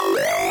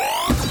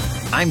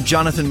I'm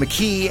Jonathan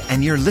McKee,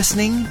 and you're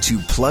listening to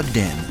Plugged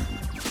In.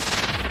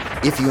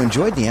 If you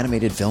enjoyed the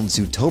animated film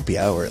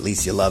Zootopia, or at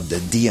least you loved the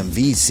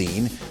DMV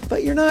scene,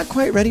 but you're not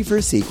quite ready for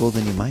a sequel,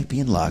 then you might be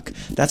in luck.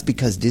 That's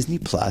because Disney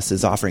Plus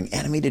is offering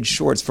animated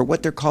shorts for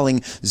what they're calling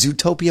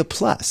Zootopia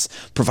Plus,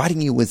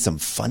 providing you with some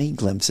funny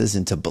glimpses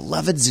into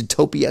beloved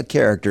Zootopia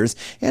characters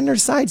and their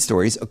side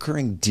stories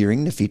occurring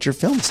during the feature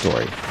film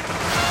story.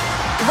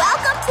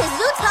 Welcome to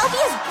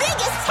Zootopia's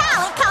biggest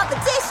talent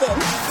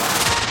competition!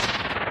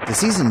 The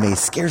season may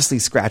scarcely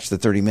scratch the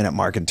 30-minute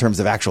mark in terms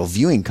of actual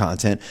viewing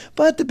content,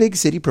 but the big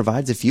city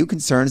provides a few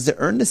concerns that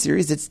earn the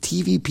series its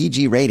TV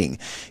PG rating.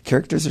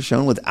 Characters are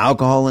shown with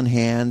alcohol in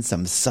hand,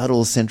 some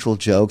subtle central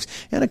jokes,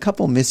 and a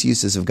couple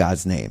misuses of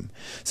God's name.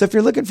 So if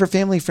you're looking for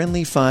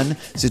family-friendly fun,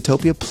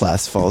 Zootopia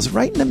Plus falls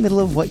right in the middle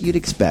of what you'd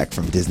expect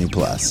from Disney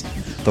Plus.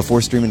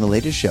 Before streaming the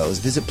latest shows,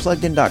 visit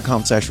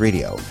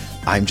PluggedIn.com/radio.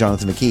 I'm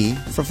Jonathan McKee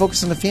for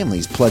Focus on the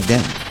Family's Plugged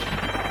In.